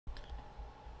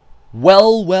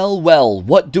Well, well, well,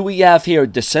 what do we have here?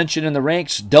 Dissension in the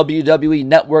ranks, WWE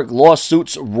Network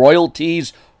lawsuits,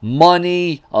 royalties,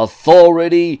 money,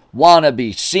 authority, wanna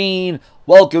be seen.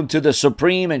 Welcome to the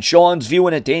Supreme and Sean's View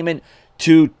Entertainment.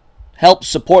 To help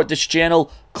support this channel,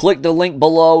 click the link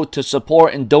below to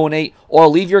support and donate, or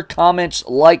leave your comments,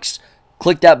 likes,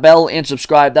 click that bell, and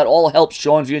subscribe. That all helps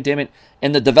Sean's View Entertainment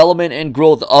in the development and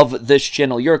growth of this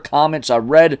channel. Your comments are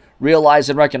read, realized,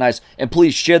 and recognized. And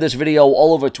please share this video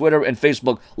all over Twitter and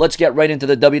Facebook. Let's get right into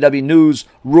the WWE news,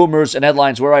 rumors, and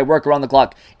headlines where I work around the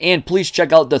clock. And please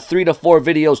check out the 3 to 4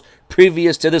 videos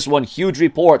previous to this one. Huge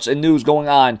reports and news going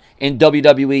on in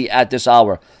WWE at this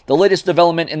hour. The latest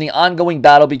development in the ongoing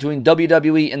battle between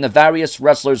WWE and the various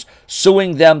wrestlers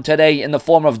suing them today in the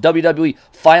form of WWE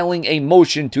filing a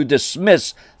motion to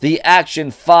dismiss the action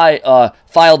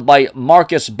filed by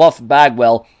Marcus Buff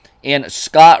Bagwell and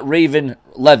Scott Raven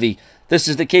Levy. This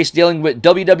is the case dealing with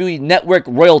WWE Network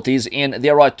royalties, and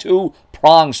there are two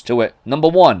prongs to it. Number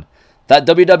one, that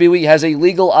WWE has a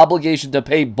legal obligation to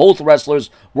pay both wrestlers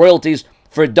royalties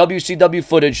for WCW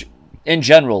footage in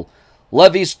general.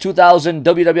 Levy's 2000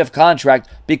 WWF contract,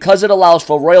 because it allows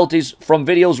for royalties from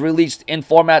videos released in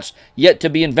formats yet to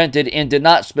be invented and did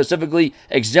not specifically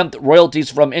exempt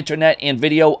royalties from internet and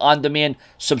video on-demand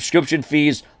subscription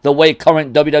fees the way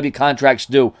current WWE contracts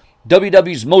do.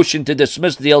 WWE's motion to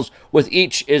dismiss deals with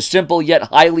each is simple yet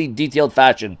highly detailed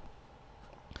fashion.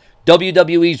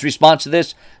 WWE's response to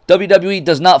this: WWE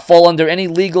does not fall under any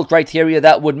legal criteria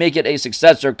that would make it a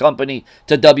successor company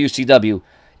to WCW.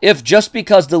 If just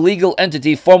because the legal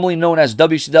entity formerly known as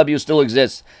WCW still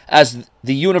exists as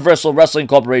the Universal Wrestling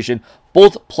Corporation,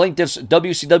 both plaintiffs'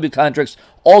 WCW contracts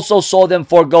also saw them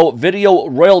forego video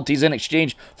royalties in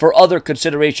exchange for other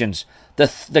considerations.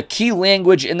 The key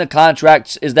language in the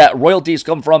contracts is that royalties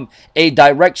come from a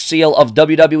direct sale of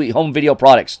WWE home video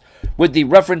products, with the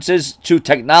references to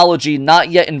technology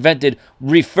not yet invented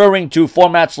referring to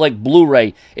formats like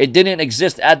Blu-ray. It didn't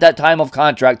exist at that time of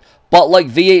contract, but like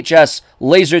VHS,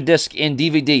 Laserdisc, and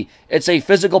DVD, it's a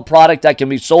physical product that can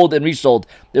be sold and resold.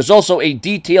 There's also a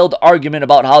detailed argument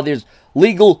about how there's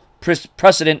legal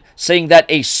precedent saying that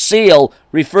a sale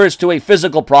refers to a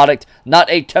physical product, not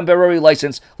a temporary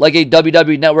license like a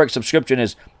WWE Network subscription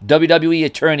is. WWE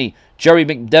attorney Jerry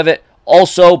McDevitt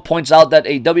also points out that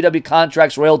a WWE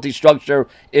contract's royalty structure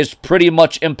is pretty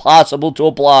much impossible to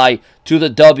apply to the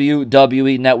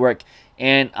WWE Network.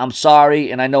 And I'm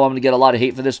sorry, and I know I'm going to get a lot of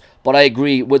hate for this, but I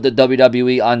agree with the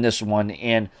WWE on this one.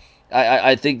 And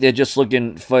I think they're just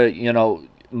looking for,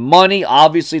 money.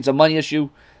 Obviously, it's a money issue.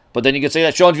 But then you can say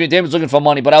that Sean Damon's looking for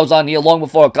money. But I was on here long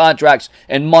before contracts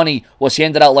and money was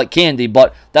handed out like candy.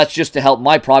 But that's just to help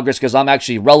my progress because I'm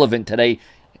actually relevant today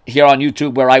here on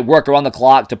YouTube, where I work around the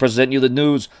clock to present you the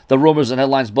news, the rumors, and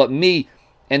headlines. But me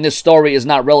and this story is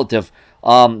not relative.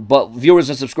 But viewers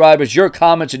and subscribers, your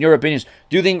comments and your opinions.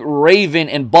 Do you think Raven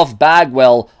and Buff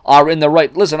Bagwell are in the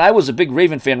right? Listen, I was a big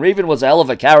Raven fan. Raven was a hell of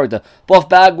a character. Buff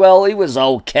Bagwell, he was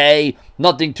okay.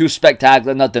 Nothing too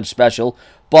spectacular, nothing special.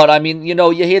 But, I mean,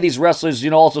 you hear these wrestlers,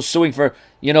 also suing for,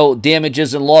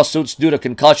 damages and lawsuits due to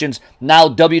concussions. Now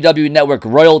WWE Network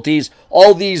royalties.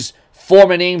 All these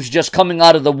former names just coming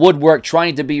out of the woodwork,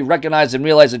 trying to be recognized and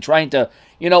realized and trying to,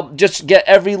 just get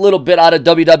every little bit out of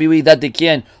WWE that they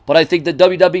can. But I think the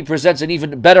WWE presents an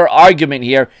even better argument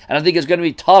here. And I think it's going to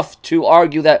be tough to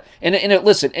argue that. And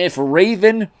listen, if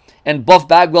Raven and Buff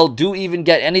Bagwell do even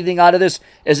get anything out of this,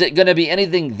 is it going to be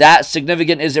anything that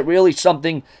significant? Is it really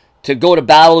something to go to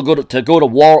battle, to go to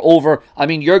war over? I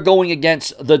mean, you're going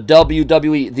against the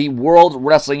WWE, the World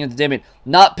Wrestling Entertainment.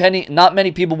 Not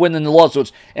many people win in the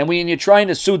lawsuits. And when you're trying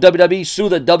to sue WWE, sue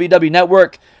the WWE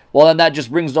Network, well, then that just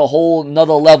brings a whole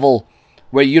nother level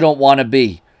where you don't want to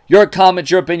be. Your comments,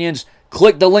 your opinions,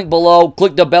 click the link below,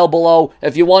 click the bell below.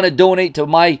 If you want to donate to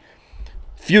my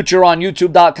future on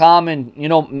YouTube.com and,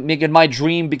 making my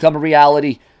dream become a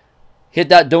reality, hit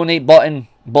that donate button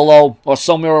below or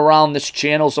somewhere around this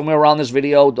channel, somewhere around this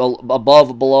video,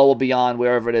 above, below, or beyond,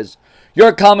 wherever it is.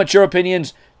 Your comments, your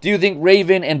opinions. Do you think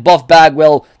Raven and Buff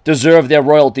Bagwell deserve their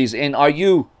royalties? And are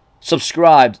you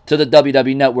subscribed to the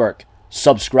WWE Network?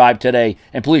 Subscribe today.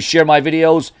 And please share my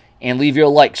videos and leave your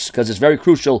likes because it's very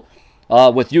crucial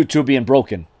with YouTube being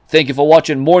broken. Thank you for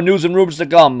watching. More news and rumors to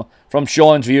come from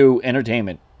Sean's View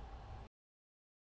Entertainment.